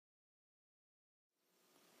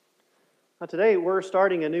Today we're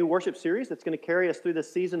starting a new worship series that's going to carry us through the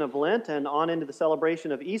season of Lent and on into the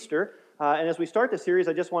celebration of Easter. And as we start this series,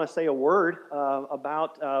 I just want to say a word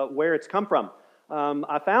about where it's come from.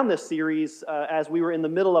 I found this series as we were in the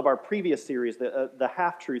middle of our previous series, the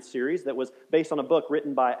Half-Truth series that was based on a book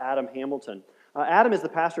written by Adam Hamilton. Adam is the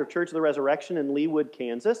pastor of Church of the Resurrection in Leawood,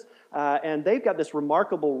 Kansas, and they've got this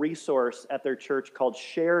remarkable resource at their church called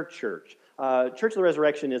Share Church. Church of the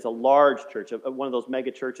Resurrection is a large church, one of those mega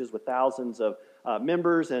churches with thousands of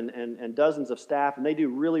members and dozens of staff, and they do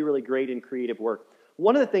really, really great and creative work.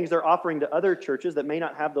 One of the things they're offering to other churches that may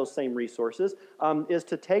not have those same resources is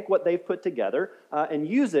to take what they've put together and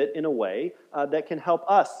use it in a way that can help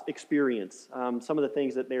us experience some of the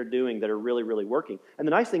things that they're doing that are really, really working. And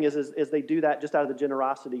the nice thing is they do that just out of the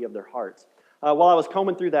generosity of their hearts. While I was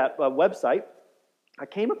combing through that website, I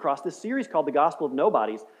came across this series called The Gospel of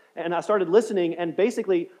Nobodies. And I started listening, and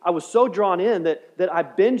basically I was so drawn in that I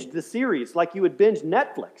binged the series like you would binge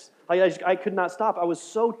Netflix. I could not stop. I was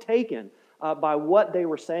so taken by what they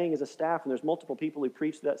were saying as a staff, and there's multiple people who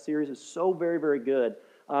preached that series. It's so very, very good.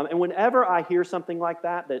 And whenever I hear something like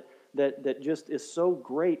that just is so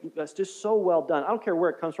great, that's just so well done, I don't care where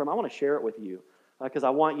it comes from, I want to share it with you. Because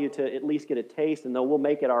I want you to at least get a taste, and then we'll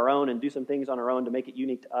make it our own and do some things on our own to make it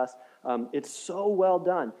unique to us. It's so well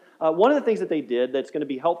done. One of the things that they did that's going to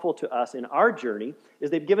be helpful to us in our journey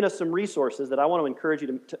is they've given us some resources that I want to encourage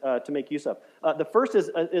you to make use of. The first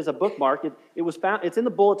is a bookmark. It was found. It's in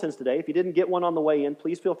the bulletins today. If you didn't get one on the way in,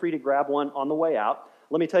 please feel free to grab one on the way out.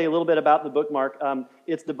 Let me tell you a little bit about the bookmark.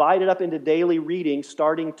 It's divided up into daily readings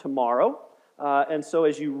starting tomorrow. And so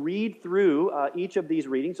as you read through each of these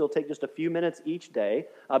readings, it'll take just a few minutes each day.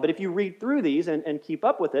 But if you read through these and keep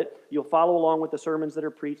up with it, you'll follow along with the sermons that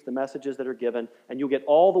are preached, the messages that are given, and you'll get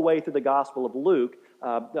all the way through the Gospel of Luke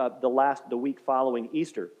the week following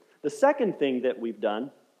Easter. The second thing that we've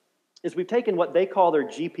done is we've taken what they call their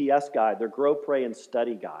GPS guide, their Grow, Pray, and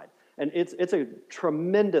Study guide. And it's a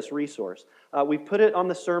tremendous resource. We've put it on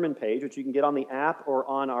the sermon page, which you can get on the app or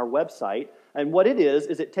on our website. And what it is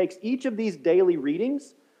it takes each of these daily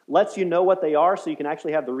readings, lets you know what they are so you can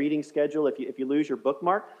actually have the reading schedule if you lose your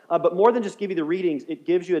bookmark. But more than just give you the readings, it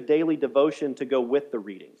gives you a daily devotion to go with the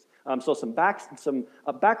readings. So some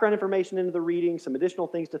background information into the reading, some additional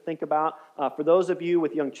things to think about. For those of you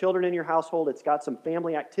with young children in your household, it's got some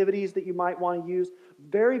family activities that you might want to use.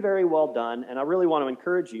 Very, very well done, and I really want to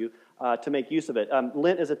encourage you to make use of it.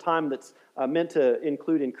 Lent is a time that's meant to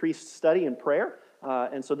include increased study and prayer,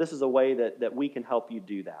 and so this is a way that we can help you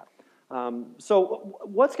do that. So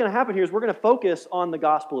what's going to happen here is we're going to focus on the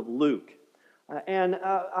Gospel of Luke. And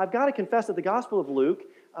I've got to confess that the Gospel of Luke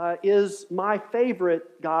is my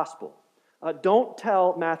favorite Gospel. Don't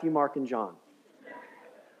tell Matthew, Mark, and John.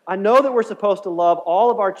 I know that we're supposed to love all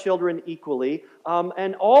of our children equally,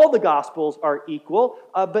 and all the Gospels are equal,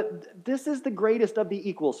 but this is the greatest of the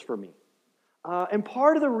equals for me. And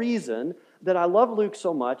part of the reason that I love Luke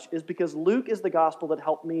so much is because Luke is the Gospel that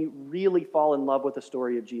helped me really fall in love with the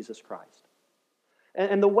story of Jesus Christ.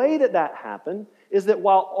 And the way that happened is that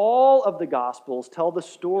while all of the Gospels tell the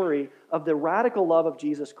story of the radical love of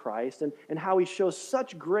Jesus Christ and how he shows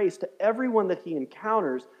such grace to everyone that he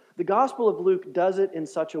encounters, the Gospel of Luke does it in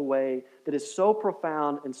such a way that is so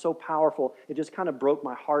profound and so powerful, it just kind of broke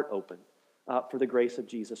my heart open for the grace of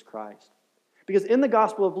Jesus Christ. Because in the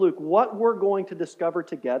Gospel of Luke, what we're going to discover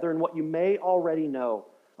together and what you may already know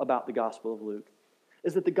about the Gospel of Luke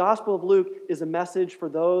is that the Gospel of Luke is a message for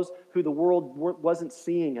those who the world wasn't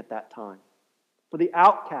seeing at that time. For the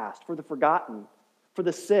outcast, for the forgotten, for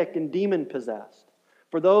the sick and demon-possessed,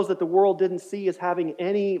 for those that the world didn't see as having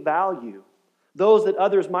any value, those that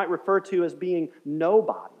others might refer to as being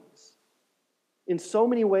nobodies. In so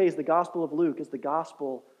many ways, the Gospel of Luke is the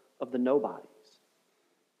gospel of the nobodies.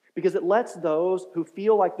 Because it lets those who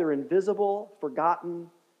feel like they're invisible, forgotten,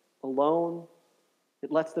 alone,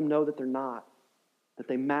 it lets them know that they're not, that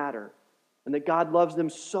they matter, and that God loves them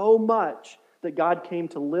so much that God came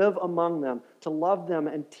to live among them, to love them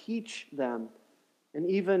and teach them, and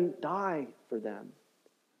even die for them.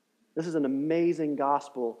 This is an amazing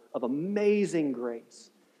gospel of amazing grace.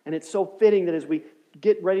 And it's so fitting that as we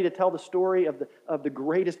get ready to tell the story of the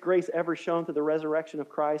greatest grace ever shown through the resurrection of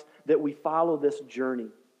Christ, that we follow this journey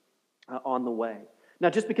on the way. Now,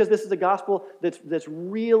 just because this is a gospel that's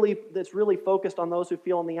really focused on those who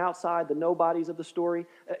feel on the outside, the nobodies of the story,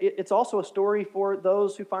 it's also a story for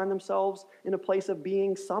those who find themselves in a place of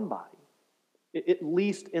being somebody, at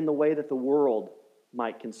least in the way that the world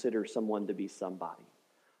might consider someone to be somebody.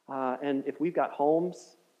 And if we've got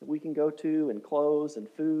homes that we can go to, and clothes and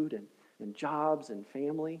food and jobs and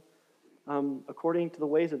family, according to the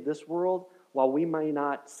ways of this world, while we may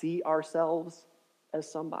not see ourselves as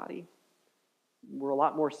somebody, we're a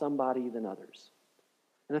lot more somebody than others.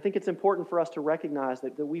 And I think it's important for us to recognize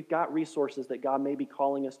that we've got resources that God may be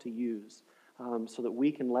calling us to use so that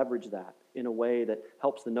we can leverage that in a way that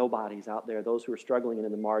helps the nobodies out there, those who are struggling and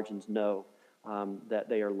in the margins, know that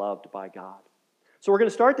they are loved by God. So we're going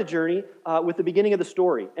to start the journey with the beginning of the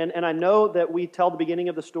story. And I know that we tell the beginning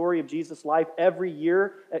of the story of Jesus' life every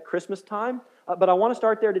year at Christmas time, but I want to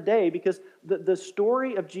start there today because the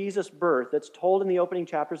story of Jesus' birth that's told in the opening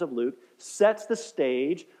chapters of Luke sets the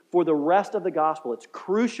stage for the rest of the gospel. It's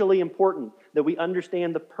crucially important that we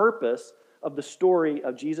understand the purpose of the story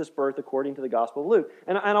of Jesus' birth according to the Gospel of Luke.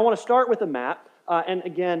 And I want to start with a map. And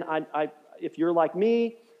again, if you're like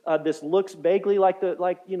me, this looks vaguely like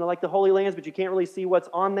the Holy Lands, but you can't really see what's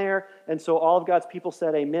on there. And so all of God's people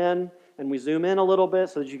said amen. And we zoom in a little bit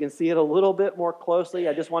so that you can see it a little bit more closely.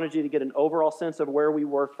 I just wanted you to get an overall sense of where we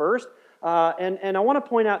were first. And I want to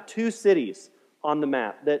point out two cities on the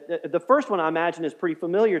map. The first one I imagine is pretty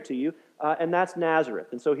familiar to you, and that's Nazareth.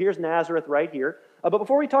 And so here's Nazareth right here. But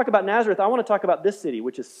before we talk about Nazareth, I want to talk about this city,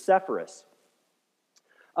 which is Sepphoris.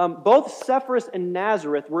 Both Sepphoris and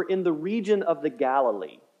Nazareth were in the region of the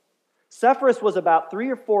Galilee. Sepphoris was about 3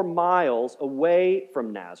 or 4 miles away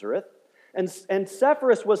from Nazareth, and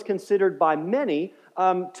Sepphoris was considered by many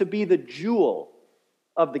to be the jewel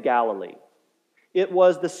of the Galilee. It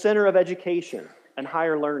was the center of education and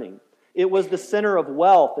higher learning. It was the center of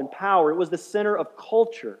wealth and power. It was the center of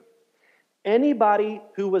culture. Anybody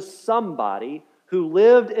who was somebody who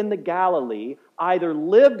lived in the Galilee either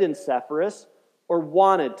lived in Sepphoris or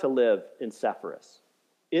wanted to live in Sepphoris.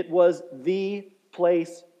 It was the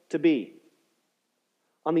place to be.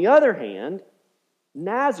 On the other hand,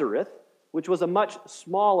 Nazareth, which was a much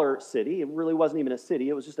smaller city, it really wasn't even a city,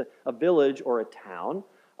 it was just a village or a town,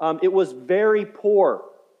 it was very poor.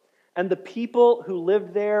 And the people who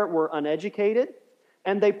lived there were uneducated,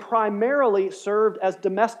 and they primarily served as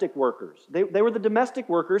domestic workers. They were the domestic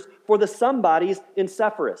workers for the somebodies in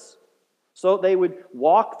Sepphoris. So they would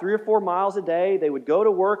walk 3 or 4 miles a day, they would go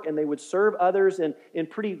to work, and they would serve others in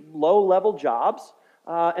pretty low-level jobs.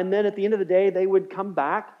 And then at the end of the day, they would come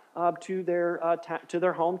back to their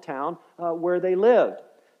hometown where they lived.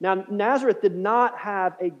 Now, Nazareth did not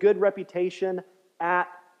have a good reputation at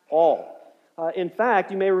all. In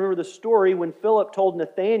fact, you may remember the story when Philip told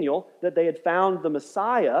Nathanael that they had found the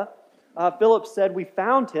Messiah. Philip said, "We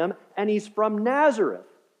found him, and he's from Nazareth."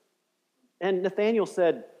 And Nathanael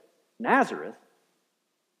said, "Nazareth?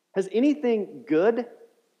 Has anything good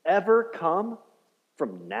ever come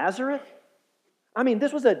from Nazareth?" I mean,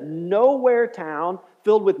 this was a nowhere town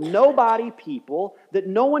filled with nobody people that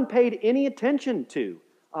no one paid any attention to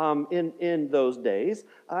in those days.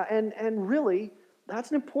 And really,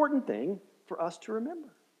 that's an important thing for us to remember,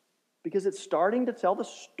 because it's starting to tell the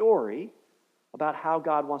story about how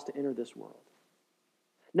God wants to enter this world.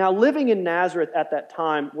 Now, living in Nazareth at that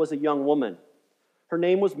time was a young woman. Her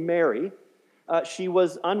name was Mary. She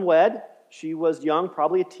was unwed. She was young,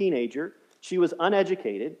 probably a teenager. She was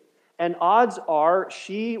uneducated. And odds are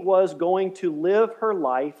she was going to live her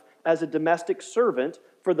life as a domestic servant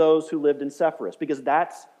for those who lived in Sepphoris, because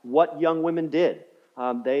that's what young women did.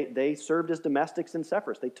 They served as domestics in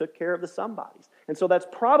Sepphoris. They took care of the somebodies. And so that's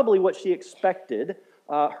probably what she expected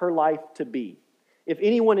her life to be. If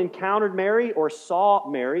anyone encountered Mary or saw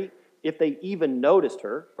Mary, if they even noticed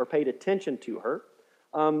her or paid attention to her,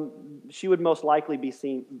 she would most likely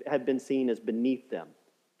have been seen as beneath them,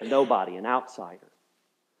 a nobody, an outsider.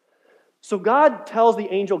 So God tells the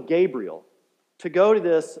angel Gabriel to go to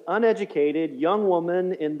this uneducated young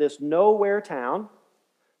woman in this nowhere town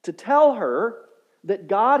to tell her that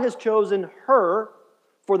God has chosen her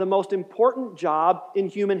for the most important job in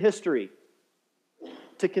human history,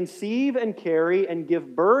 to conceive and carry and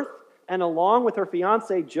give birth, and along with her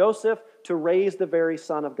fiancé Joseph, to raise the very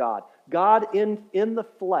Son of God. God in the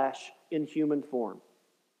flesh in human form.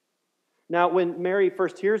 Now, when Mary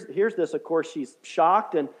first hears this, of course, she's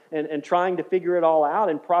shocked and trying to figure it all out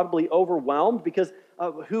and probably overwhelmed, because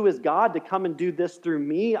who is God to come and do this through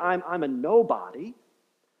me? I'm a nobody.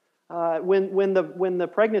 When the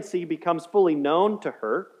pregnancy becomes fully known to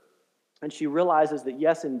her, and she realizes that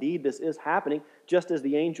yes, indeed, this is happening, just as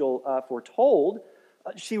the angel foretold,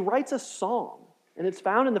 she writes a song. And it's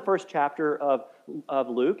found in the first chapter of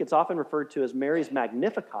Luke. It's often referred to as Mary's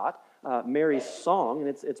Magnificat, Mary's song, and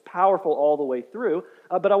it's powerful all the way through.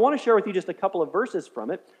 But I want to share with you just a couple of verses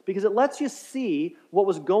from it, because it lets you see what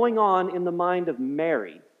was going on in the mind of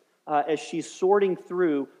Mary as she's sorting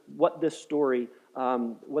through what this story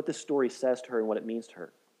says to her and what it means to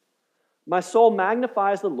her. My soul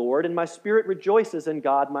magnifies the Lord, and my spirit rejoices in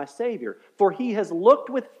God my Savior, for he has looked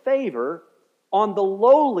with favor on the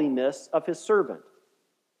lowliness of his servant.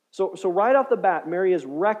 So right off the bat, Mary is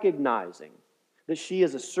recognizing that she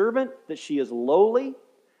is a servant, that she is lowly,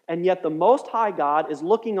 and yet the Most High God is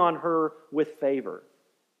looking on her with favor.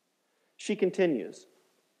 She continues,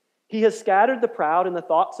 He has scattered the proud in the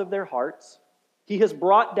thoughts of their hearts. He has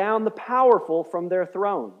brought down the powerful from their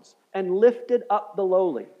thrones and lifted up the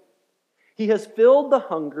lowly. He has filled the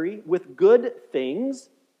hungry with good things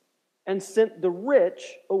and sent the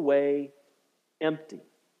rich away empty.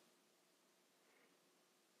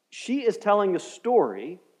 She is telling a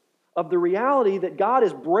story of the reality that God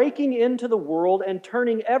is breaking into the world and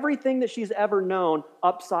turning everything that she's ever known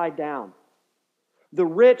upside down. The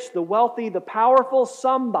rich, the wealthy, the powerful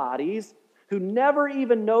somebodies who never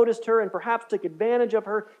even noticed her and perhaps took advantage of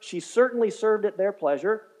her, she certainly served at their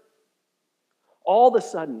pleasure. All of a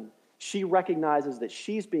sudden, she recognizes that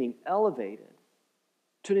she's being elevated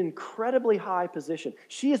to an incredibly high position.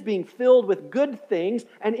 She is being filled with good things,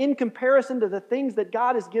 and in comparison to the things that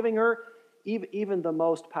God is giving her, even the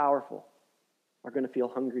most powerful are going to feel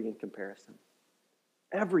hungry in comparison.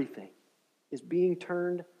 Everything is being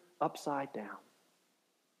turned upside down.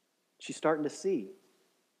 She's starting to see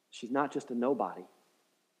she's not just a nobody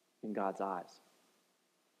in God's eyes.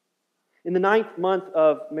 In the 9th month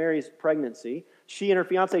of Mary's pregnancy, she and her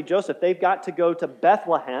fiancé Joseph, they've got to go to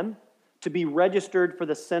Bethlehem to be registered for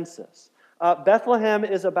the census. Bethlehem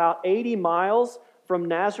is about 80 miles from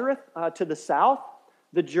Nazareth to the south.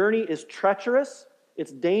 The journey is treacherous,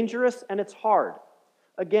 it's dangerous, and it's hard.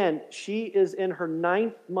 Again, she is in her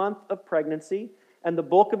 9th month of pregnancy, and the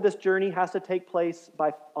bulk of this journey has to take place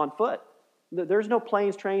on foot. There's no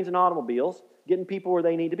planes, trains, and automobiles getting people where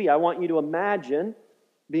they need to be. I want you to imagine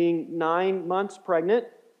being 9 months pregnant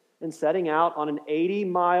and setting out on an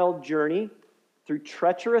 80-mile journey through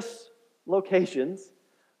treacherous locations,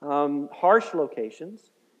 harsh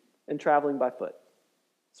locations, and traveling by foot.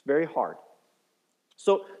 It's very hard.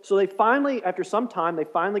 So they finally, after some time, they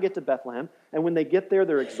finally get to Bethlehem, and when they get there,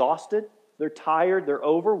 they're exhausted, they're tired, they're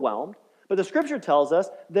overwhelmed. But the Scripture tells us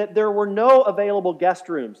that there were no available guest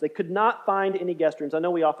rooms. They could not find any guest rooms. I know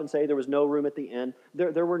we often say there was no room at the inn.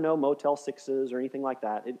 There were no Motel 6s or anything like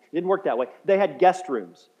that. It didn't work that way. They had guest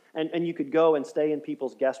rooms, and you could go and stay in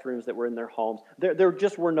people's guest rooms that were in their homes. There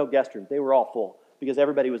just were no guest rooms. They were all full because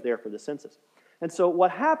everybody was there for the census. And so what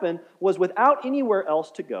happened was, without anywhere else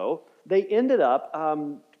to go, they ended up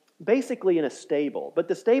basically in a stable. But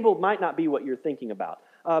the stable might not be what you're thinking about.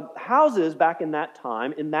 Houses back in that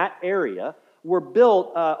time, in that area, were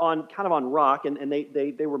built on rock, and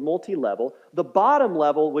they were multi-level. The bottom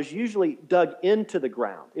level was usually dug into the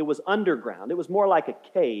ground. It was underground. It was more like a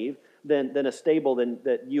cave than a stable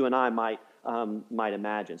that you and I might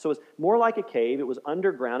imagine. So it was more like a cave. It was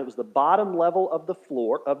underground. It was the bottom level of the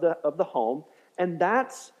floor of the home, and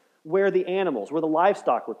that's where the animals, where the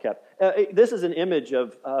livestock were kept. This is an image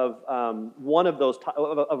of one of those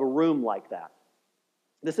of a room like that.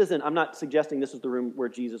 This isn't. I'm not suggesting this is the room where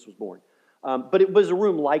Jesus was born, but it was a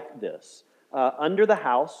room like this under the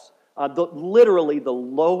house, literally the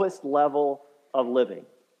lowest level of living.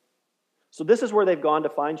 So this is where they've gone to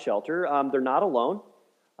find shelter. They're not alone.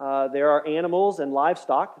 There are animals and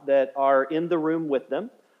livestock that are in the room with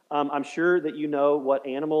them. I'm sure that you know what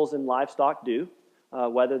animals and livestock do,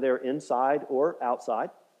 whether they're inside or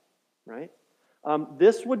outside, right?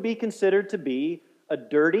 This would be considered to be a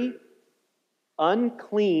dirty,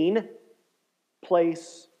 unclean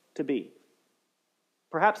place to be.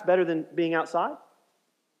 Perhaps better than being outside,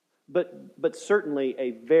 but certainly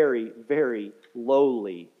a very, very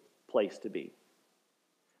lowly place to be.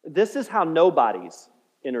 This is how nobodies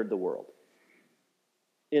entered the world.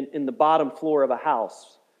 In the bottom floor of a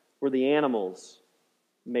house where the animals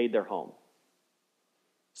made their home.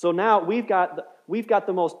 So now we've got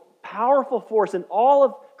the most powerful force in all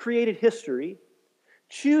of created history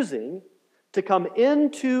choosing to come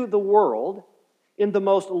into the world in the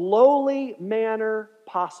most lowly manner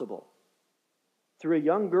possible. Through a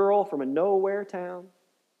young girl from a nowhere town,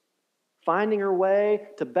 finding her way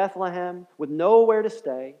to Bethlehem with nowhere to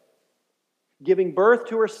stay, giving birth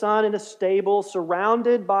to her son in a stable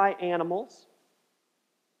surrounded by animals.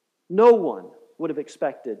 No one would have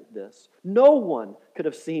expected this. No one could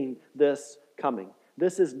have seen this coming.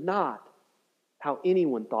 This is not how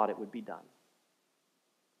anyone thought it would be done.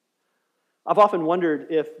 I've often wondered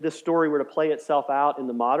if this story were to play itself out in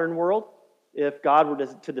the modern world, if God were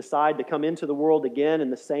to decide to come into the world again in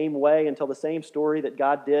the same way and tell the same story that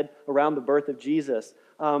God did around the birth of Jesus,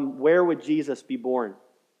 where would Jesus be born?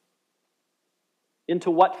 Into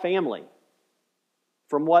what family?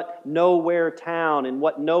 From what nowhere town and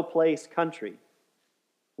what no place country?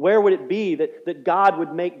 Where would it be that God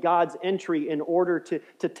would make God's entry in order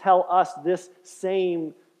to tell us this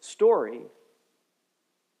same story?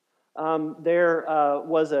 There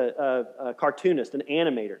was a cartoonist, an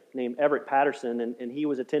animator named Everett Patterson, and he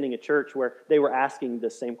was attending a church where they were asking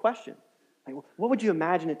this same question. Like, what would you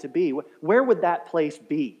imagine it to be? Where would that place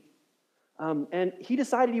be? And he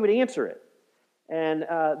decided he would answer it. And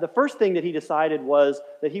the first thing that he decided was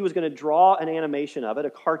that he was going to draw an animation of it, a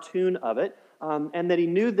cartoon of it, and that he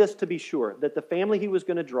knew this to be sure, that the family he was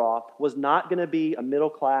going to draw was not going to be a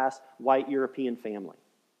middle-class white European family.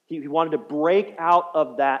 He wanted to break out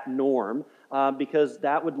of that norm because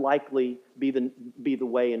that would likely be the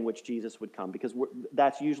way in which Jesus would come, because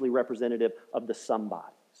that's usually representative of the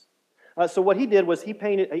somebodies. So what he did was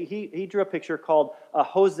he drew a picture called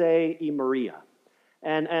Jose y Maria.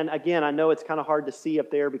 And again, I know it's kind of hard to see up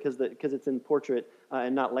there because it's in portrait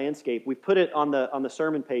and not landscape. We've put it on the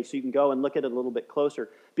sermon page so you can go and look at it a little bit closer,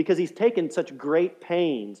 because he's taken such great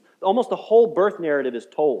pains. Almost the whole birth narrative is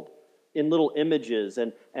told in little images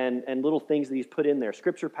and little things that he's put in there,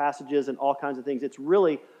 scripture passages and all kinds of things. It's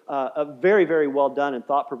really a very, very well done and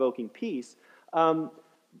thought-provoking piece.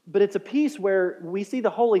 But it's a piece where we see the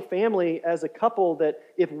Holy Family as a couple that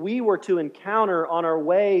if we were to encounter on our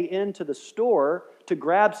way into the store to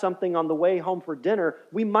grab something on the way home for dinner,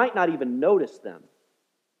 we might not even notice them.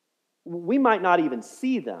 We might not even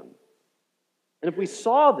see them. And if we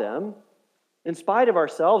saw them, in spite of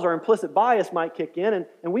ourselves, our implicit bias might kick in,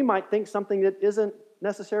 and we might think something that isn't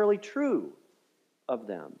necessarily true of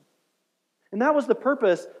them. And that was the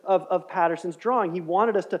purpose of Patterson's drawing. He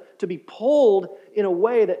wanted us to be pulled in a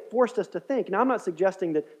way that forced us to think. Now, I'm not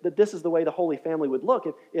suggesting that this is the way the Holy Family would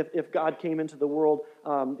look if God came into the world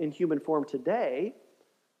in human form today,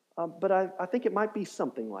 but I think it might be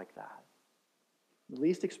something like that. The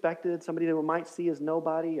least expected, somebody that we might see as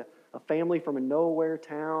nobody, a family from a nowhere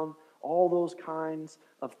town, all those kinds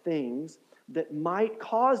of things that might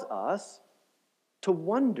cause us to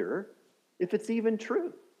wonder if it's even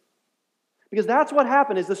true. Because that's what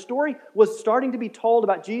happened, is the story was starting to be told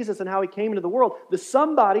about Jesus and how he came into the world. The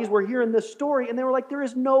somebodies were hearing this story, and they were like, there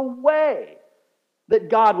is no way that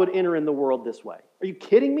God would enter in the world this way. Are you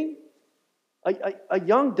kidding me? A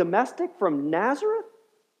young domestic from Nazareth,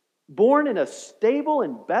 born in a stable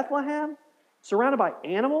in Bethlehem, surrounded by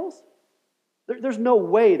animals? There's no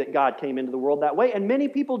way that God came into the world that way, and many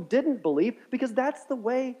people didn't believe because that's the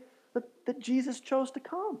way that Jesus chose to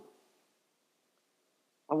come.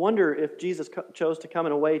 I wonder if Jesus chose to come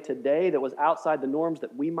in a way today that was outside the norms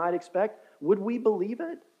that we might expect. Would we believe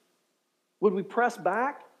it? Would we press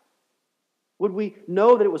back? Would we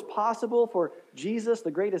know that it was possible for Jesus,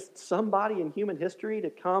 the greatest somebody in human history, to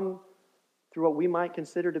come through what we might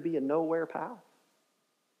consider to be a nowhere path?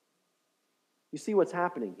 You see what's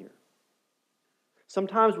happening here.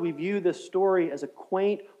 Sometimes we view this story as a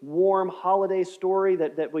quaint, warm holiday story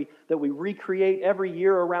that we recreate every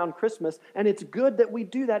year around Christmas, and it's good that we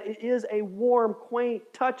do that. It is a warm, quaint,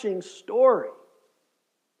 touching story.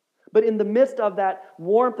 But in the midst of that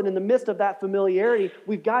warmth and in the midst of that familiarity,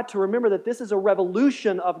 we've got to remember that this is a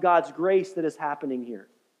revolution of God's grace that is happening here.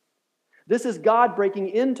 This is God breaking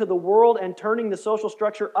into the world and turning the social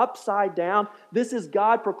structure upside down. This is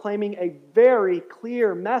God proclaiming a very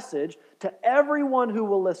clear message to everyone who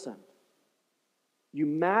will listen. You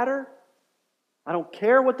matter. I don't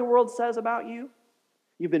care what the world says about you.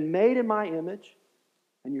 You've been made in my image,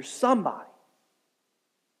 and you're somebody.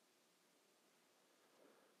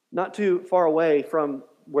 Not too far away from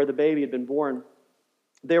where the baby had been born,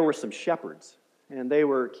 there were some shepherds. And they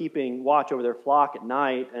were keeping watch over their flock at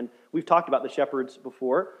night. And we've talked about the shepherds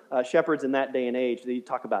before. Shepherds in that day and age, they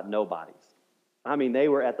talk about nobodies. I mean, they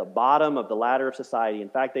were at the bottom of the ladder of society. In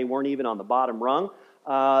fact, they weren't even on the bottom rung.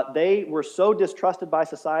 They were so distrusted by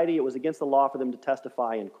society, it was against the law for them to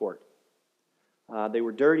testify in court. They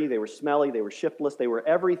were dirty, they were smelly, they were shiftless, they were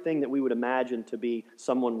everything that we would imagine to be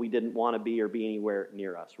someone we didn't want to be or be anywhere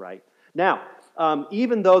near us, right? Now,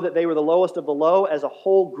 even though that they were the lowest of the low as a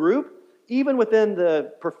whole group, even within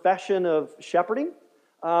the profession of shepherding,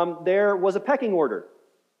 there was a pecking order.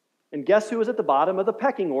 And guess who was at the bottom of the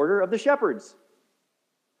pecking order of the shepherds?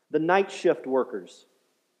 The night shift workers.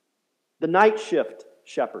 The night shift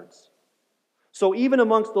shepherds. So even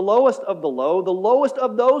amongst the lowest of the low, the lowest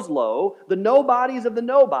of those low, the nobodies of the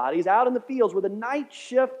nobodies out in the fields were the night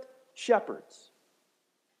shift shepherds.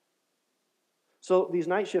 So these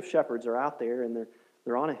night shift shepherds are out there and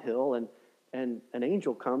they're on a hill, and an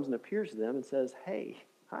angel comes and appears to them and says, hey,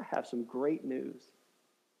 I have some great news.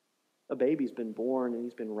 A baby's been born, and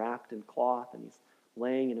he's been wrapped in cloth, and he's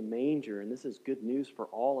laying in a manger, and this is good news for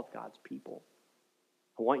all of God's people.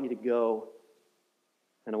 I want you to go,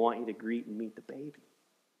 and I want you to greet and meet the baby.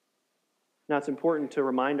 Now, it's important to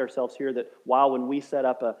remind ourselves here that while when we set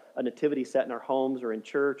up a nativity set in our homes or in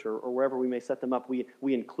church or wherever we may set them up,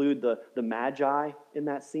 we include the Magi in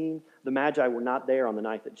that scene. The Magi were not there on the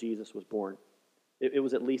night that Jesus was born. It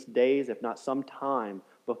was at least days, if not some time,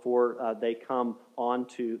 before they come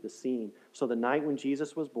onto the scene. So the night when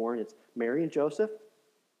Jesus was born, it's Mary and Joseph,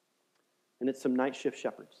 and it's some night shift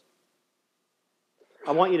shepherds.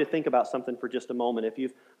 I want you to think about something for just a moment. If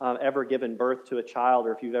you've ever given birth to a child,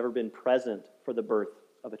 or if you've ever been present for the birth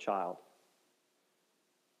of a child,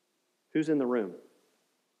 who's in the room?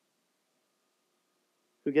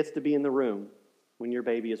 Who gets to be in the room when your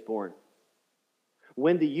baby is born?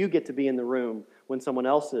 When do you get to be in the room when someone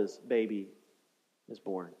else's baby is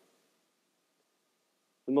born?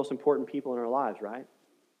 The most important people in our lives, right?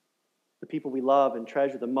 The people we love and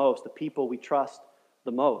treasure the most, the people we trust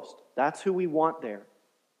the most. That's who we want there.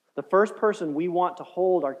 The first person we want to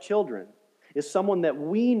hold our children is someone that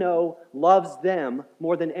we know loves them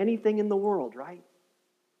more than anything in the world, right?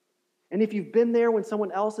 And if you've been there when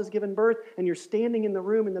someone else has given birth and you're standing in the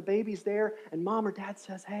room and the baby's there and mom or dad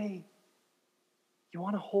says, hey, you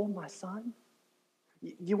want to hold my son?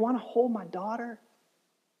 You want to hold my daughter?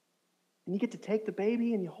 And you get to take the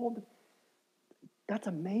baby and you hold them. That's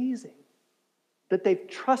amazing that they've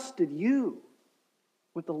trusted you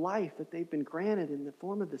with the life that they've been granted in the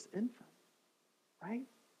form of this infant, right?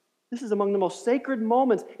 This is among the most sacred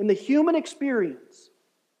moments in the human experience.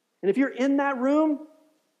 And if you're in that room,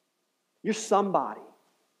 you're somebody.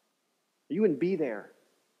 You wouldn't be there.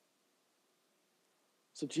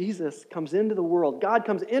 So Jesus comes into the world. God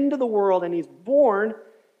comes into the world, and he's born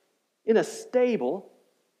in a stable.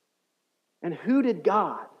 And who did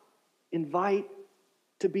God invite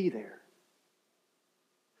to be there?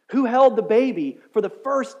 Who held the baby for the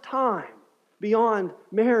first time beyond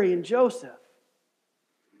Mary and Joseph?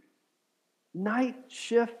 Night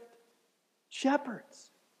shift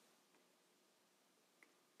shepherds.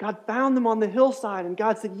 God found them on the hillside, and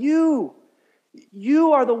God said, You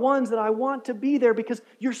are the ones that I want to be there because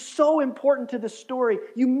you're so important to this story.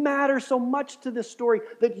 You matter so much to this story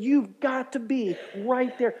that you've got to be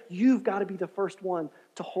right there. You've got to be the first one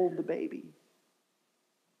to hold the baby.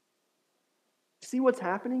 See what's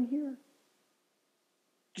happening here?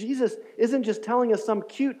 Jesus isn't just telling us some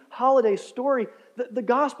cute holiday story. The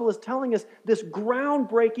gospel is telling us this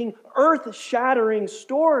groundbreaking, earth-shattering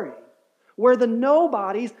story where the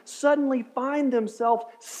nobodies suddenly find themselves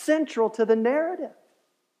central to the narrative.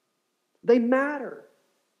 They matter.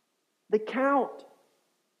 They count.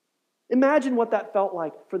 Imagine what that felt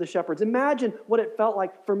like for the shepherds. Imagine what it felt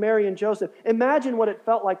like for Mary and Joseph. Imagine what it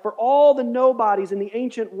felt like for all the nobodies in the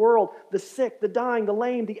ancient world, the sick, the dying, the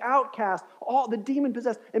lame, the outcast, all the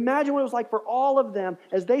demon-possessed. Imagine what it was like for all of them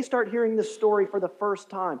as they start hearing this story for the first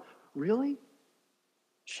time. Really?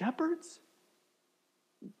 Shepherds?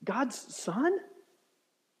 God's son?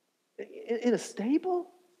 In a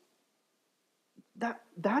stable?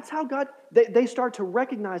 That's how God... They start to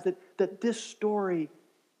recognize that this story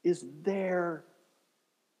is their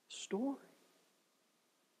story.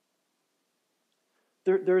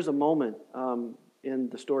 There's a moment in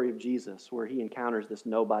the story of Jesus where he encounters this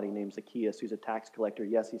nobody named Zacchaeus, who's a tax collector.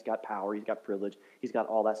 Yes, he's got power, he's got privilege, he's got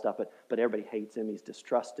all that stuff, but everybody hates him, he's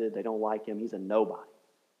distrusted, they don't like him, he's a nobody.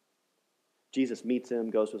 Jesus meets him,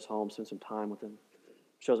 goes to his home, spends some time with him,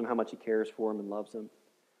 shows him how much he cares for him and loves him.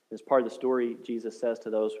 As part of the story, Jesus says to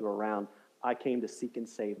those who are around, I came to seek and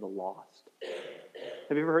save the lost.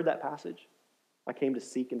 Have you ever heard that passage? I came to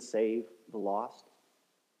seek and save the lost.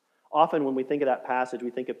 Often when we think of that passage, we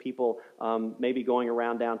think of people maybe going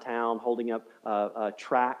around downtown, holding up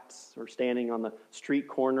tracts or standing on the street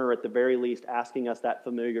corner, or at the very least asking us that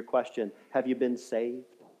familiar question, have you been saved?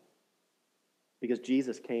 Because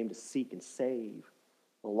Jesus came to seek and save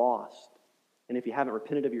the lost. And if you haven't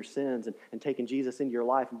repented of your sins and taken Jesus into your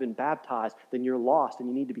life and been baptized, then you're lost and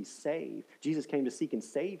you need to be saved. Jesus came to seek and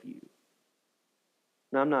save you.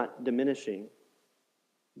 Now, I'm not diminishing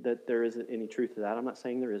that there isn't any truth to that. I'm not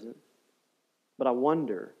saying there isn't. But I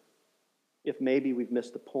wonder if maybe we've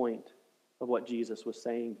missed the point of what Jesus was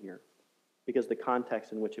saying here because of the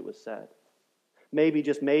context in which it was said. Maybe,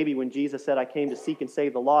 just maybe, when Jesus said, I came to seek and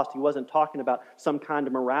save the lost, he wasn't talking about some kind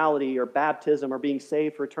of morality or baptism or being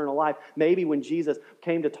saved for eternal life. Maybe when Jesus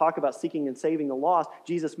came to talk about seeking and saving the lost,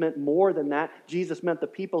 Jesus meant more than that. Jesus meant the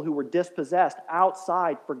people who were dispossessed,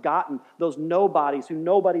 outside, forgotten, those nobodies who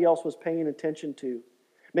nobody else was paying attention to.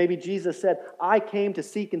 Maybe Jesus said, I came to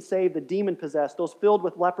seek and save the demon-possessed, those filled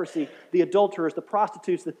with leprosy, the adulterers, the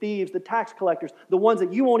prostitutes, the thieves, the tax collectors, the ones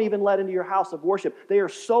that you won't even let into your house of worship. They are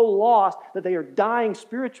so lost that they are dying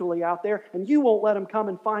spiritually out there, and you won't let them come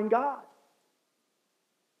and find God.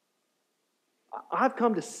 I've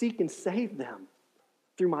come to seek and save them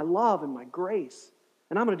through my love and my grace,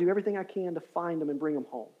 and I'm going to do everything I can to find them and bring them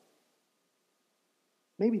home.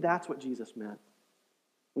 Maybe that's what Jesus meant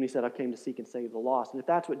when he said, I came to seek and save the lost. And if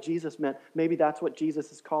that's what Jesus meant, maybe that's what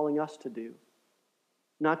Jesus is calling us to do.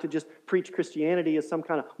 Not to just preach Christianity as some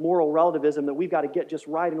kind of moral relativism that we've got to get just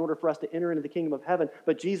right in order for us to enter into the kingdom of heaven.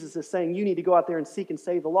 But Jesus is saying you need to go out there and seek and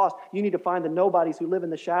save the lost. You need to find the nobodies who live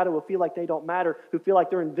in the shadow, who feel like they don't matter, who feel like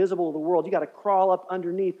they're invisible to the world. You got to crawl up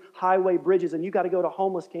underneath highway bridges, and you got to go to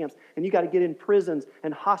homeless camps, and you got to get in prisons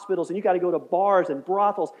and hospitals, and you got to go to bars and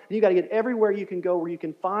brothels, and you got to get everywhere you can go where you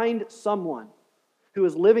can find someone who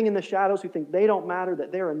is living in the shadows, who think they don't matter,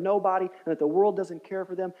 that they're a nobody, and that the world doesn't care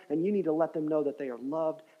for them, and you need to let them know that they are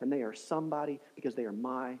loved and they are somebody because they are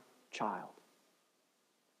my child.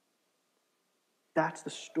 That's the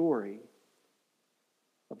story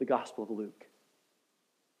of the Gospel of Luke.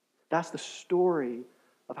 That's the story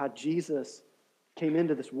of how Jesus came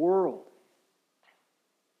into this world.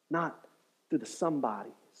 Not through the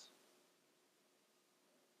somebodies,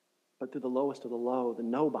 but through the lowest of the low, the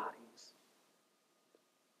nobodies.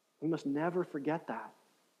 We must never forget that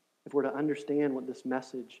if we're to understand what this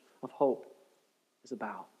message of hope is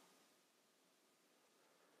about.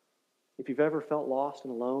 If you've ever felt lost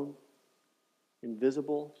and alone,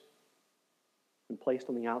 invisible, and placed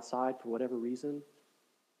on the outside for whatever reason,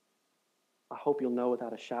 I hope you'll know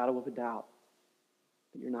without a shadow of a doubt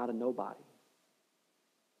that you're not a nobody.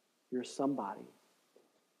 You're a somebody,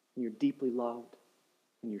 and you're deeply loved,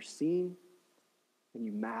 and you're seen, and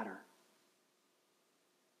you matter.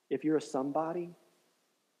 If you're a somebody,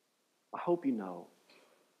 I hope you know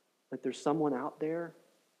that there's someone out there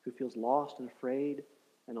who feels lost and afraid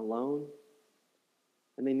and alone,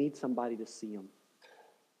 and they need somebody to see them,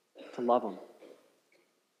 to love them,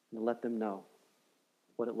 and to let them know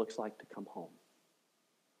what it looks like to come home.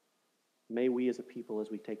 May we as a people, as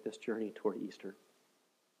we take this journey toward Easter,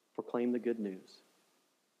 proclaim the good news,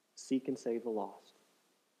 seek and save the lost,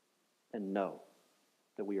 and know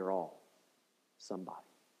that we are all somebody.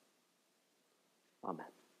 Amen.